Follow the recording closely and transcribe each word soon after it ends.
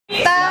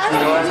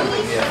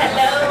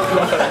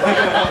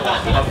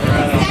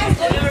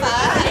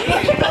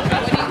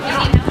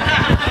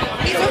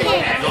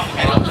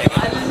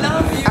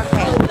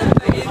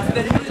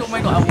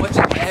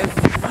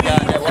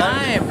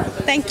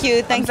Thank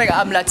you, thanks.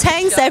 I'm Latisha.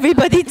 Thanks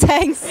everybody,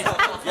 thanks.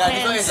 Yeah,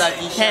 this one is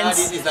Latisha,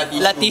 this is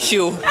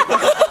Latishu.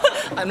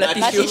 I'm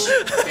Latishu.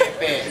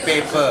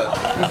 Paper.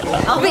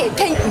 Oh wait,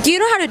 do you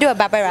know how to do a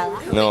Barbarella?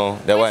 No,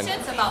 that one.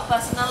 Questions about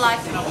personal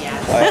life cannot be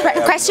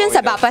asked. Questions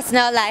about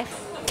personal life.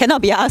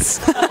 Cannot be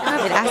asked.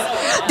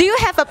 Do you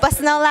have a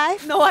personal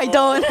life? No, I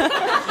don't.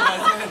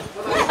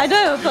 I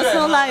don't have a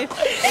personal life.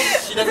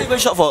 She doesn't even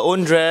shop for her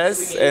own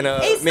dress and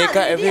makeup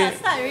everything.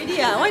 Start already.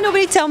 Why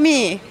nobody tell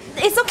me?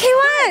 It's okay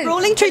one.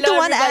 Rolling 3, 2,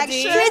 1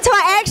 everybody. action. 3, 2,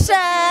 1 action.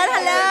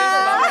 Hello.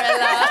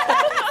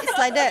 It's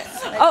like that.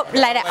 Oh,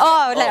 like that.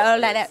 Oh,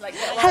 like that.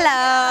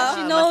 Hello.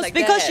 She knows like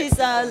because that. she's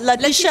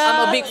Latisha.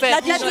 I'm a big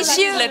fan.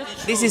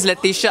 Latisha. This is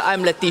Latisha,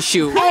 I'm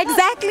Latishu.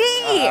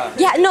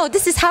 Exactly. Yeah, no,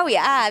 this is how we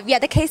are. We are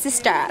the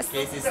Kstars.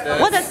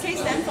 What does K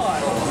stand for?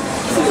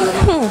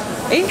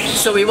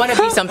 So we want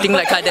to be something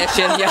like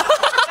Kardashian, yeah.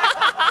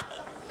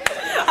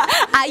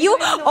 Are you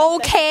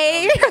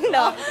okay?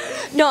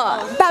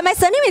 No. But my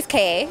surname is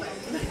K.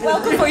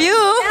 Well, good for you.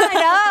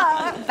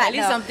 I know. But At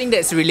least something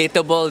that's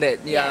relatable that,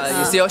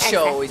 it's your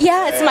show.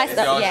 Yeah, it's my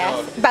stuff.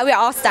 Yeah. But we're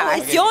all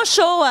stars. It's your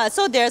show,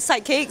 so they're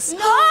sidekicks.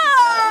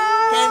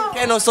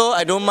 Can also,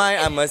 I don't mind,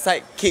 I'm a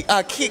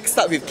sidekick. Kick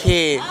start with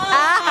K.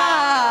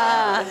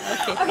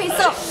 Okay,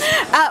 so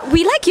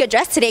we like your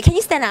dress today. Can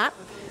you stand up?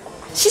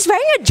 She's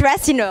wearing a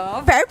dress,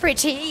 very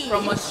pretty.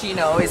 From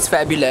Moschino, it's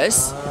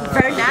fabulous.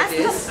 Very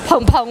nice.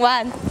 Pong pong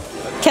one.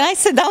 Can I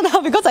sit down now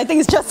because I think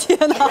it's just here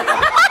now?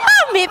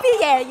 Maybe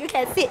yeah, you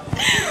can sit.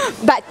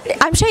 But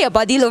I'm sure your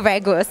body look very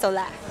good also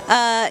lah.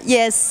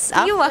 Yes.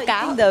 Do you work after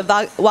out? eating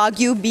the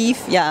Wagyu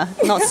beef, yeah,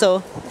 not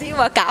so. Do you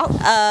work out?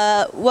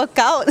 Work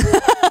out?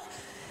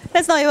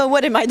 That's not even a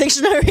word in my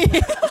dictionary.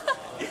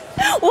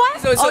 What?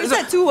 So- Or is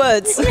that 2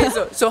 words?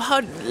 So how,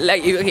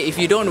 like, if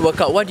you don't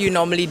work out, what do you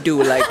normally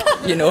do? Like,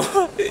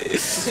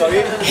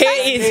 Sorry?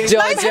 Hey, it's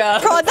Georgia.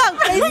 Product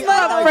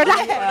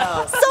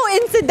placement. So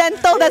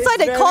incidental. That's why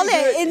they call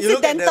it You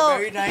look at the incidental.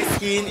 very nice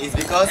skin, it's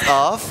because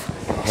of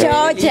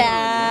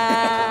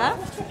Georgia.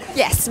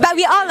 Yes, but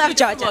we all love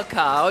Georgia. Work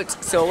out.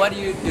 So what do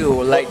you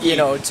do? Like,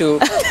 to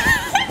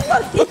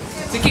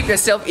keep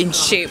yourself in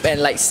shape and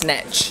like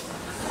snatch.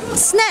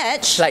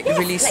 Snatch? Like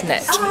really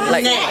snatch.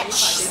 Like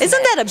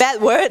Isn't that a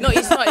bad word? No,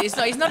 it's not. It's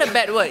not a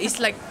bad word. It's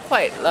like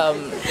quite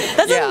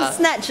Doesn't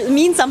snatch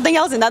mean something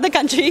else in other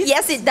countries?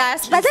 Yes, it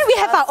does. But then we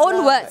have our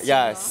own words.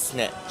 Yeah,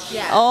 snatch.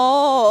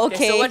 Oh,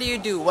 okay. So what do you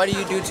do? What do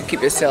you do to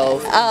keep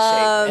yourself in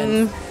shape?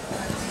 And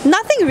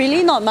Nothing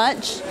really, not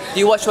much. do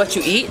you watch what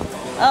you eat?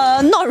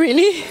 Not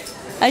really.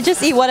 I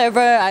just eat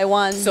whatever I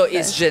want. So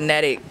it's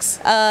genetics.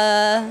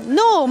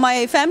 No,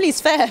 my family is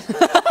fat.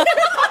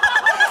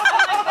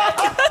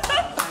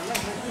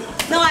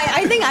 No,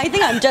 I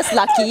think I'm just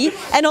lucky.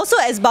 And also,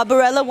 as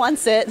Barbarella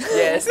once said,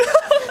 Yes.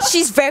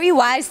 She's very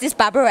wise, this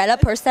Barbarella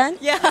person.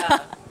 yeah.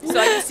 So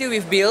are you still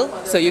with Bill?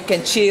 So you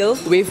can chill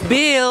with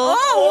Bill.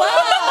 Oh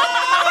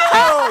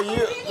wow!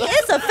 He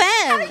is a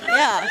fan.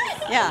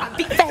 Yeah.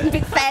 Big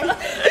fan.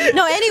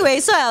 No, anyway,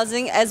 so I was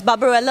saying, as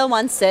Barbarella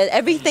once said,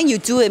 everything you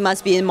do, it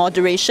must be in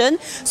moderation.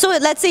 So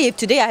let's say if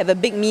today I have a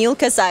big meal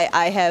because I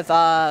had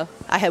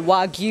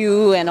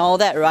Wagyu and all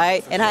that,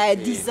 right? And I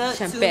had dessert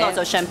too, Champagne. lots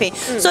of champagne.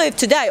 So if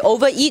today I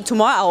overeat,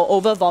 tomorrow I'll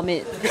over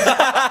vomit.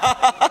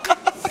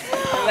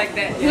 Like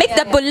that. Make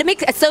the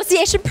Bulimic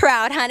Association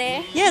proud,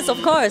 honey. Yes,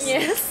 of course.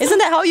 Yes. Isn't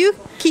that how you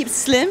keep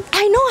slim?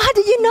 I know, how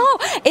do you know?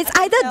 It's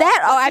either that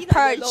or I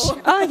purge.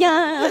 Oh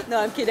yeah. No,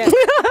 I'm kidding.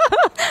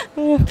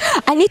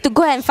 I need to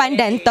go and find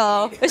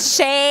dental.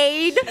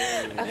 Shade.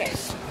 Okay.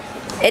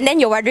 And then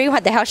you're wondering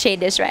what the hell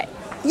shade is, right?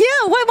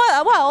 Yeah, what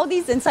are all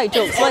these inside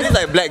jokes? All these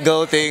like black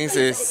girl things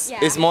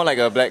it's more like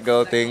a black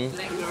girl thing.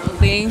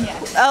 Thing.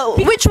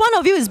 Which one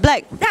of you is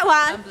black? That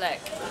one. I'm black.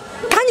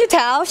 Can't you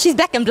tell? She's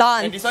black and And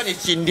blonde. this one is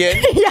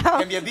Chindian. Yeah.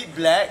 Can be a bit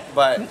black,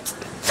 but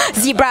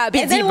Zebra, a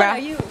bit And then what zebra. are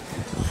you?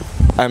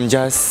 I'm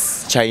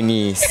just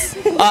Chinese.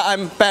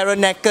 I'm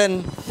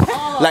Peranakan.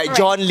 Like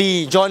John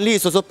Lee. John Lee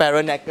is also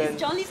Peranakan.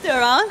 John Lee's still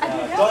around?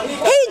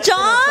 Hey,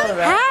 John!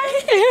 Hi.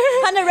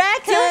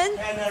 Panarakan!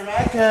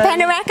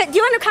 Panorama. Do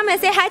you want to come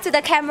and say hi to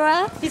the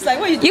camera? He's like,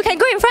 what are you You can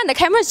go in front. The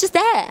camera is just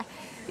there.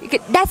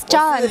 That's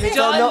John.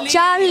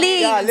 John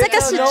Lee. 这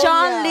个是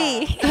John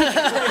Lee.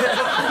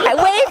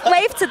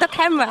 wave to the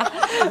camera.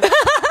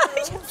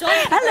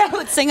 Hello,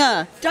 good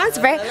singer. John's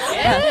very.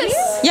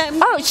 Yeah.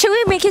 Oh, should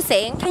we make you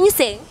sing? Can you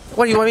sing?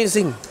 What do you want me to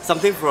sing?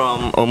 Something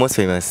from Almost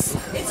Famous.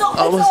 It's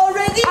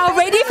already.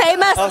 Already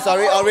famous. Oh,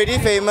 sorry, Already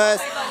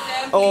Famous.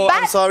 Oh,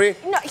 I'm sorry.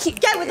 No,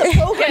 Get with the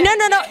program.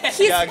 no. He's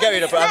Yeah, get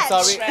rid of it. I'm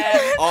sorry.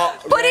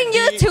 Putting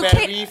you to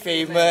very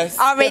famous.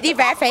 already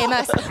very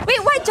famous. Wait,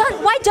 why John?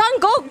 Why John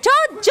go?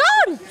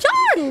 John!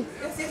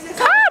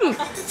 Come!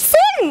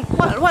 Sing!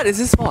 What is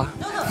this for?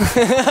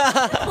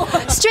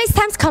 Straits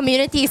Times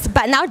communities,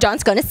 but now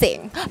John's gonna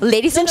sing.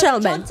 Ladies and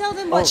gentlemen, John, tell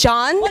them what.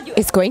 John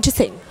is going to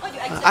sing.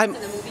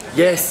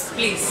 Yes.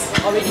 Please.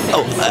 Already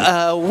famous.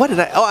 What did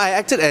I? Oh, I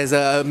acted as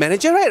a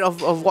manager, right,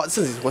 of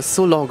Watson's. It was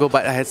so long ago,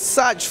 but I had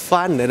such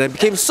fun and I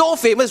became so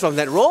famous from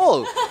that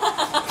role.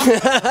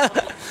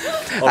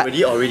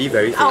 Already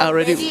very famous.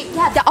 Already.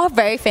 Yeah, they're all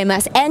very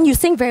famous, and you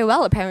sing very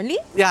well apparently.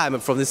 Yeah, I'm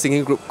from this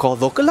singing group called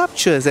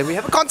Vocaluptures, and we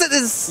have a concert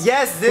this.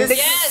 Yes, this.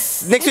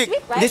 Yes. Next week.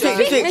 right? This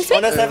week. Next week?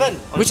 On the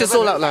 7th. Which is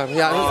sold out now.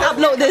 Yeah,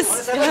 Upload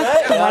this. on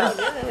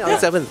the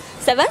 7th.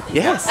 7?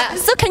 Yes.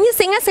 So can you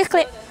sing us a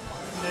clip?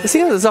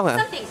 Sing us the song, ah?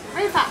 Something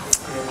very fast.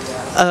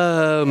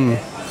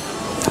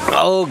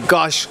 Oh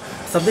gosh.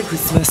 Something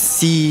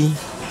Christmassy.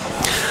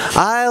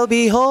 I'll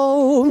be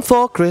home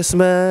for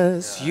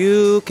Christmas.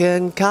 You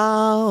can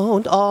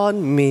count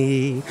on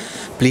me.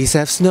 Please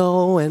have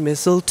snow and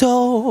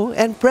mistletoe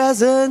and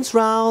presents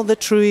round the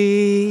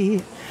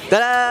tree.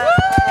 Ta-da!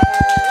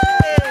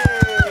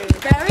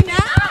 Very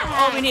nice.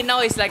 All we need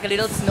now is like a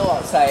little snow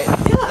outside.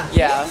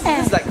 Yeah.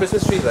 It's like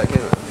Christmas trees, like.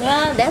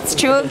 Yeah, that's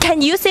true.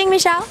 Can you sing,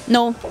 Michelle?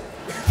 No.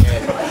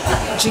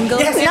 Jingle.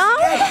 No?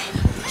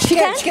 She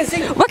can?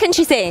 sing. What can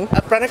she sing?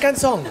 A Pranakan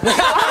song.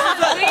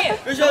 Yes.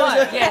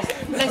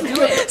 Let's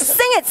do it.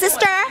 Sing it,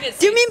 sister.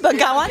 Do you mean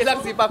Bengawan?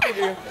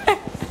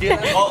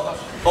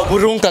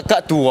 Burung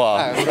kakak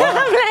tua.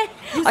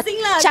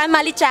 Sing lah. Chan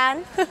Mali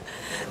Chan.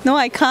 No,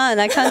 I can't.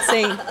 I can't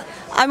sing.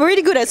 I'm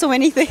already good at so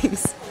many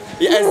things.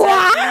 Yes.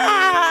 Wow.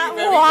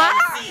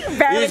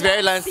 This is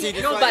very lancy.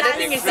 No, but the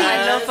thing is that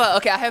I love her.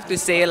 Okay, I have to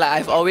say, like,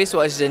 I've always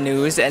watched the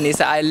news, and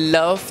it's I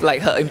love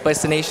like her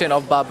impersonation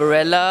of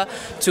Barbarella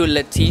to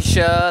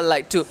Letitia,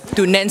 like to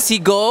Nancy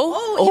Go.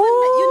 Oh,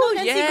 you know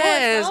Nancy Go as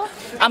yes. well?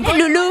 I'm going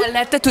to write a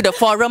letter to the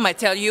forum. I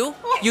tell you,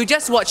 you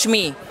just watch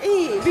me.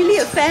 Hey, really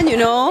a fan, you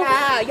know.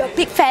 Yeah, you're a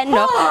big fan,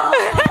 no?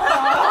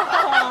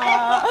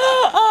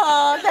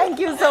 Oh, thank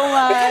you so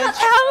much.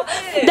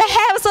 The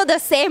hair also the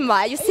same,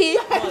 right? You see?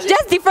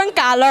 Just different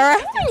color.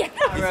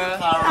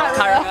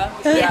 Kara.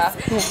 Yeah.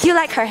 Do you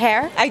like her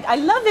hair? I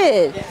love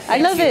it. I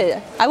love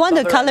it. I want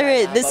to color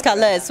it this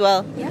color as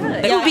well. Yeah,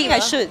 I think I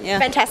should. Yeah.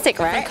 Fantastic,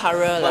 right?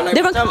 Kara. Like,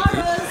 Different colors.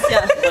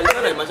 Yeah.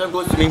 Like macam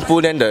go swimming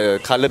pool, then the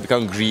color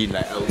become green.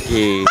 Like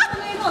okay.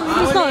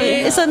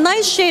 It's a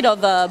nice shade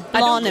of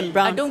blonde and I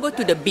brown. don't go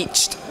to the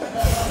beach.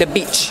 The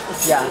beach.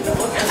 Yeah.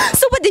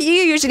 So what do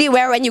you usually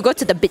wear when you go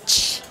to the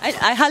beach?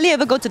 I hardly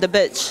ever go to the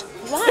beach.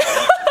 Why?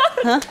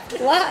 Huh?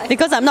 Why?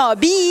 Because I'm not a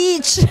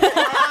beach.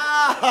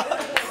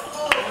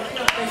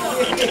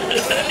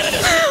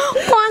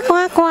 Quack,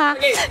 quack, quack.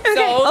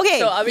 Okay,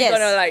 So are we yes.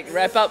 gonna like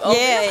wrap up?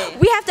 Yeah.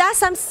 We have to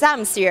ask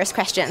some serious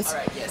questions.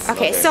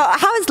 Okay, so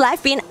how has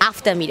life been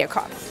after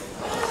MediaCorp?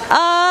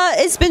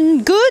 It's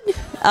been good.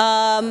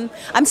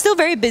 I'm still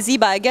very busy,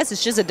 but I guess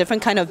it's just a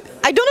different kind of.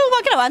 I don't know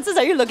what kind of answers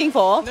are you looking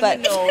for, but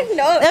No,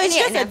 it's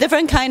just a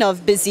different kind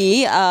of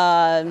busy.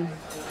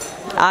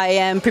 I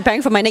am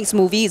preparing for my next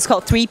movie. It's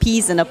called 3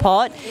 Peas in a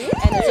Pod,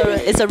 and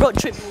it's a road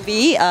trip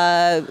movie.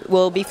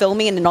 We'll be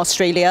filming in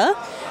Australia,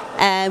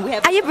 and we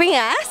have. Are you bringing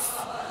us?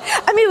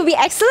 I mean, we'll be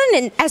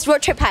excellent as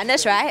road trip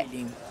partners, right?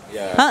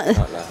 Huh?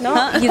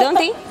 No, you don't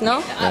think? No.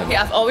 Okay,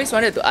 I've always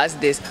wanted to ask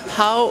this.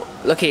 How,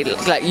 okay,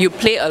 like you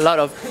play a lot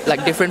of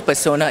like different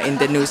persona in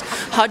the news.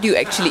 How do you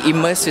actually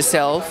immerse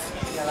yourself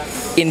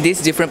in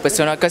this different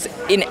persona? Because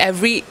in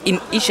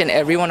each and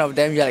every one of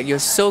them, you're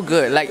so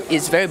good. Like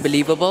it's very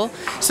believable.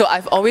 So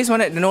I've always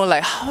wanted to know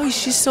like how is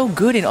she so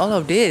good in all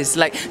of this?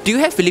 Like, do you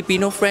have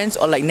Filipino friends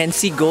or like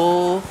Nancy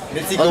Go?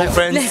 Nancy Go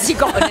friends.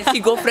 Nancy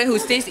Go friend who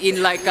stays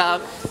in like a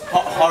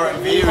Horror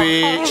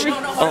village.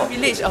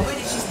 village. Where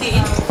did she stay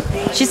in?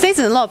 She stays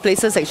in a lot of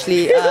places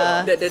actually.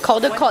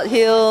 Caldecott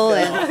Hill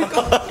and.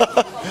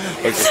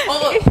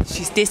 Oh,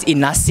 she stays in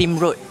Nasim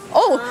Road.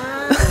 Oh.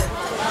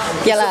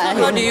 Yeah lah.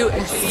 How do you?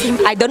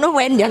 I don't know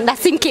when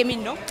Nasim came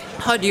in, no?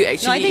 How do you No, I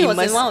actually think it was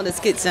immerse? in one of the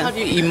skits. How do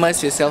you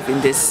immerse yourself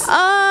in this?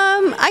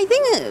 I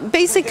think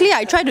basically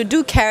I try to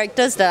do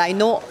characters that I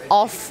know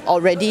of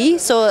already.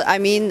 So I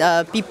mean,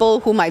 people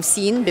whom I've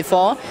seen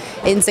before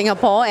in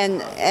Singapore,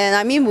 and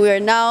I mean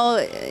we're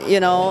now,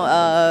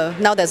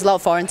 now there's a lot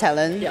of foreign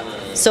talent. Yeah.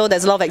 So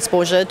there's a lot of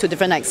exposure to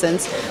different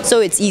accents.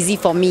 So it's easy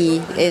for me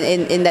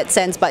in that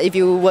sense. But if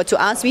you were to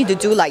ask me to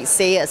do like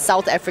say a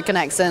South African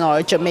accent or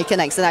a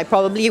Jamaican accent, I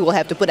probably will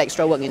have to put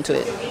extra work into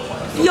it.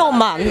 Yo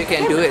man. You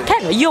can do it.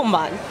 Can yo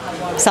man.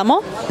 Some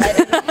more?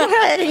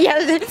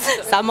 Yeah,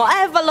 some more.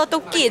 I have a lot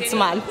of kids,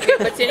 man.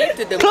 Pertaining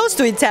to the Close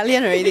to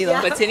Italian already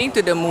though. pertaining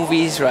to the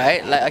movies,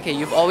 right? Like, okay,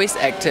 you've always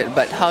acted,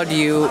 but how do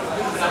you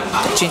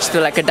change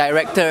to like a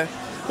director?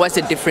 What's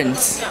the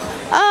difference?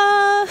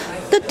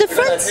 The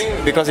difference.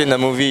 Because in the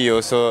movie you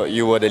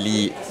were the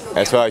lead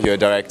as well as you're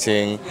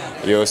directing.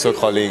 You're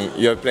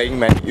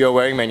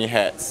wearing many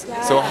hats.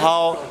 So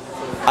how?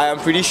 I am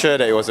pretty sure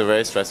that it was a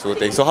very stressful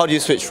thing. So how do you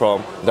switch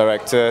from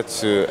director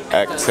to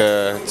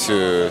actor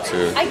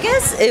to? I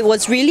guess it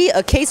was really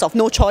a case of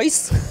no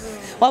choice.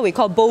 What we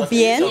call bo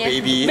bien.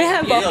 Baby.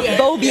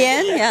 Bo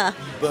bien, yeah.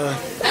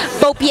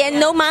 Bo bien,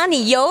 no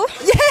money, yo.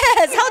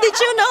 Yes, how did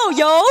you know,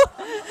 yo?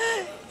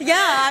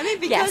 Yeah, I mean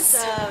because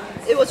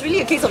Yes. it was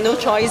really a case of no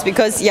choice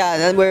because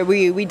where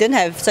we didn't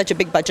have such a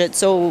big budget,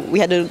 so we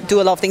had to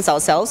do a lot of things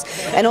ourselves,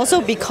 and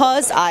also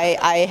because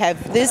I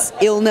have this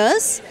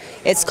illness,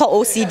 it's called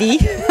OCD.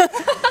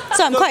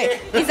 So I'm quite.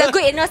 It's a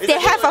good illness they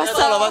have also.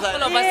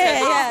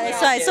 Yeah,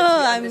 that's right. So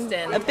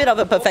I'm a bit of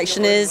a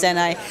perfectionist and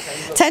I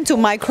tend to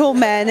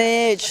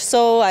micromanage.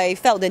 So I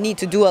felt the need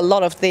to do a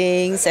lot of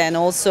things, and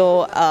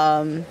also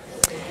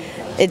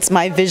it's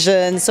my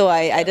vision. So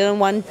I didn't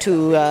want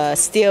to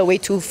steer away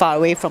too far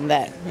away from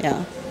that.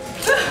 Yeah.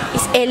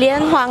 Is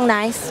Alien Huang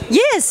nice?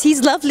 Yes,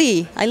 he's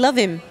lovely. I love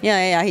him.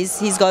 Yeah.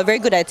 He's got a very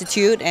good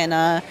attitude, and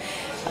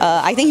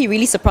I think he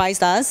really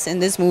surprised us in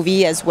this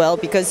movie as well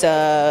because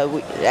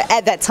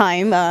at that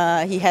time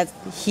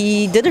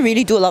he didn't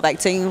really do a lot of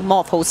acting, more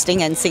of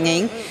hosting and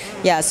singing.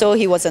 Yeah, so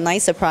he was a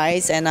nice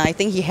surprise, and I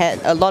think he had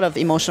a lot of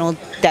emotional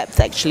depth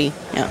actually.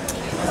 Yeah.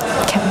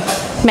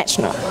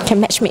 Can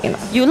match me, you know.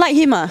 You like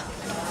him, ah?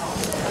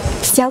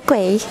 小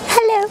鬼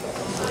Hello.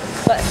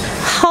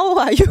 How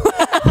are you?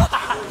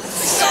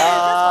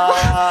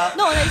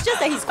 No, it's just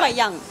that he's quite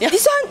young. Yeah.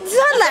 This one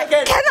like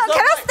cannot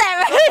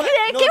stare.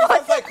 No, this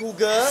one's like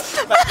Cougar.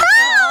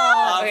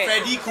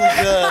 Freddy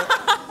Cougar.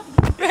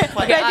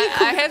 Okay,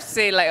 I have to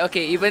say, like,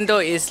 okay, even though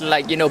it's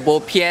like, you know, bo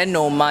pian,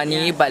 no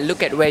money, but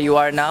look at where you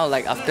are now,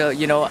 like after,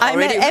 you know, I'm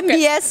already. an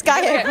MBS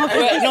guy.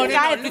 No,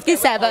 Guy at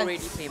 57. Already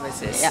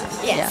famous is. Yeah.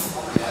 Yes.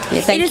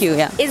 Yeah, thank you.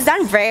 Yeah. It's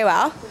done very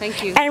well.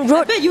 Thank you. And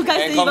wrote. I bet you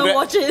guys didn't even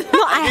watch it.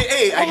 No,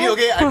 Hey, I did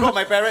okay. I brought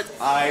my parents.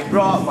 I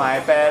brought my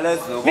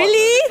parents. To watch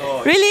Really? the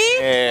show.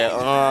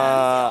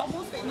 Really?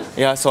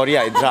 Yeah, sorry,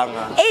 I drunk.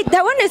 Hey,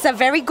 that one is a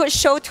very good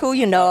show too,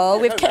 you know,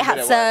 with Kate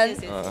Hudson.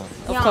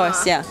 Of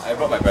course, yeah. I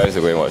brought my parents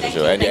to go and watch the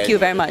show. And Thank you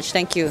very much.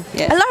 Thank you. A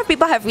Yeah. lot of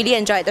people have really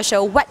enjoyed the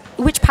show.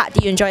 Which part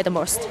do you enjoy the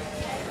most?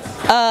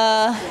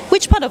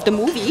 Which part of the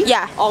movie?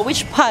 Yeah. Or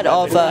which part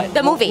of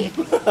The movie.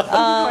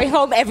 Going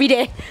home every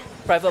day.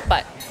 Private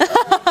part.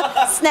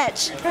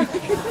 Snatch?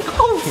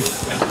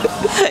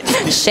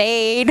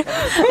 Shade.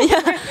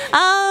 Yeah.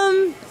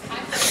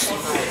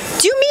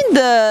 Do you mean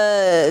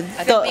the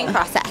Filming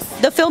process.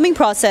 The filming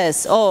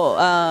process? Oh,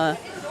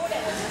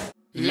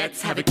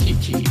 Let's have a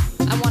kiki.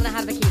 I want to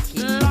have a kiki.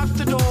 Lock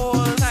the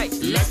doors. Right.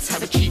 Let's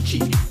have a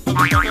kiki.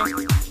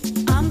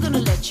 I'm gonna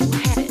let you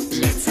have it.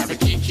 Let's have a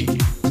kiki.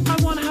 I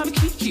wanna have a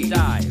kiki.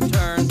 Dive,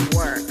 turn,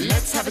 work.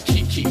 Let's have a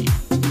kiki.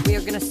 We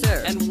are gonna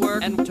serve And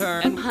work and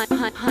turn. and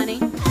honey.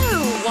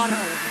 What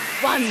a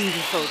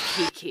wonderful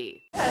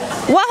kiki.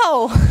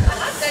 wow.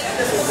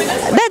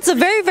 That's a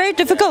very, very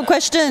difficult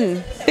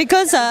question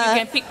because You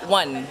can pick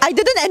one. I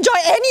didn't enjoy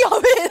any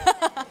of it.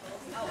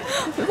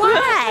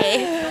 Why?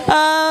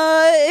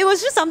 It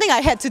was just something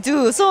I had to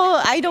do, so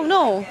I don't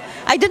know.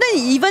 I didn't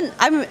even.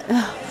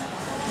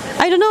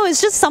 I don't know.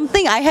 It's just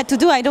something I had to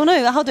do. I don't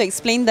know how to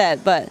explain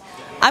that, but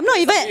I'm not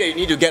even. You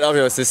need to get out of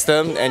your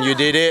system, and you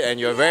did it, and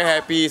you're very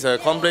happy. It's an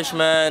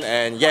accomplishment,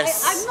 and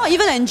yes. I'm not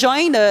even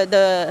enjoying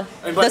the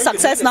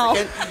success now.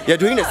 You're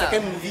doing the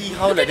second movie.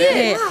 How like that?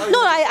 Yeah. No,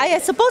 I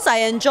suppose I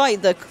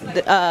enjoyed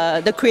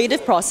the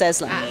creative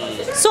process, lah.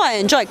 So I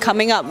enjoyed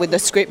coming up with the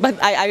script,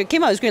 but I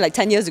came up with the script like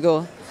 10 years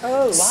ago.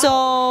 Oh, wow. So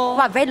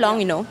Wow, very long,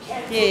 you know.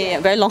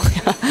 yeah, very long.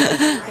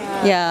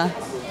 Yeah.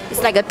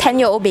 It's like a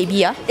 10-year-old baby,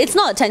 yeah. It's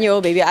not a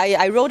 10-year-old baby.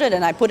 I wrote it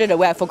and I put it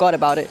away. I forgot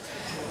about it.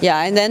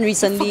 Yeah, and then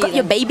recently. Forgot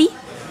your baby?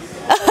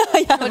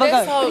 Yeah, But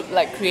that's how,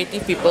 like,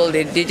 creative people,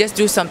 they just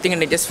do something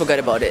and they just forget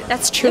about it.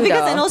 That's true.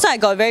 because though. and also I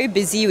got very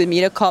busy with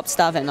MediaCorp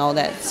stuff and all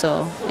that.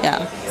 So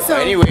yeah.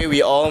 Anyway,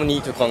 we all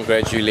need to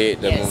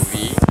congratulate the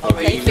movie for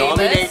being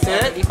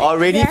nominated.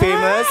 Already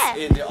famous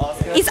in the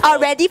Oscars. It's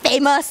already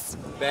famous.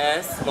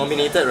 Best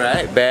nominated,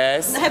 right?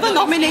 Best. Haven't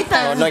nominated.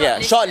 Oh, not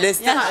yet.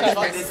 Shortlisted. Yeah.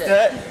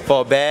 Shortlisted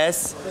for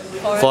best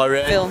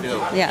foreign Film.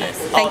 film. Yeah. Yes.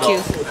 Thank Out you.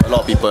 of a lot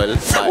of people.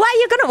 What are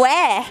you gonna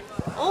wear?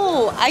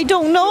 Oh, I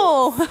don't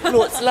know.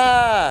 Clothes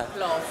lah.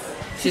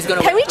 She's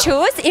gonna. Can we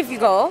choose if you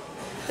go?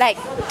 Like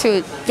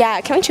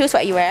can we choose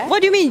what you wear?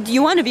 What do you mean? Do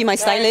you want to be my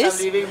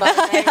stylist? No!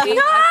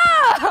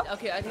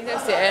 Okay, I think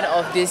that's the end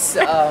of this.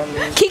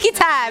 Kiki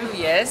time.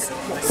 Yes.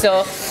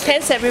 So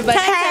thanks everybody.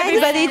 Thanks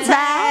everybody.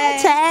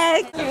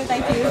 Thanks.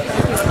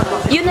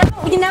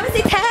 You never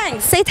say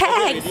thanks. Say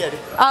thanks.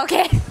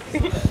 Okay.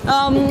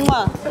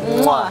 Mwah.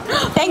 Mwah.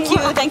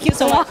 Thank you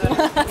so much.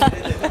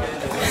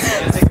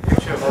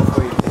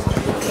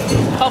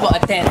 How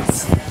about a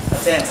dance?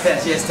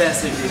 Thanks, yes,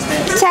 thanks,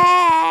 please.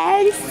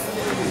 Thanks.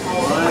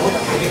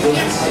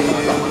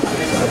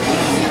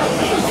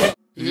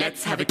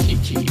 Let's have a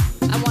kiki.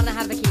 I want to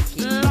have a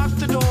kiki. Lock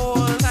the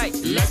doors. Right.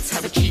 Let's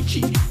have a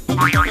kiki.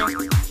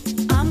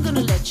 I'm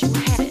gonna let you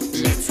have it.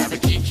 Let's have a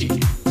kiki.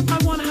 I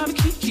wanna have a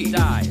kiki.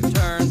 Dive,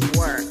 turn,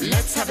 work.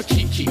 Let's have a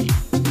kiki.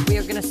 We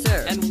are gonna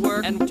serve And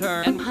work and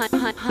turn. and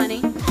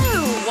honey.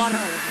 What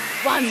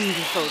a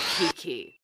wonderful kiki.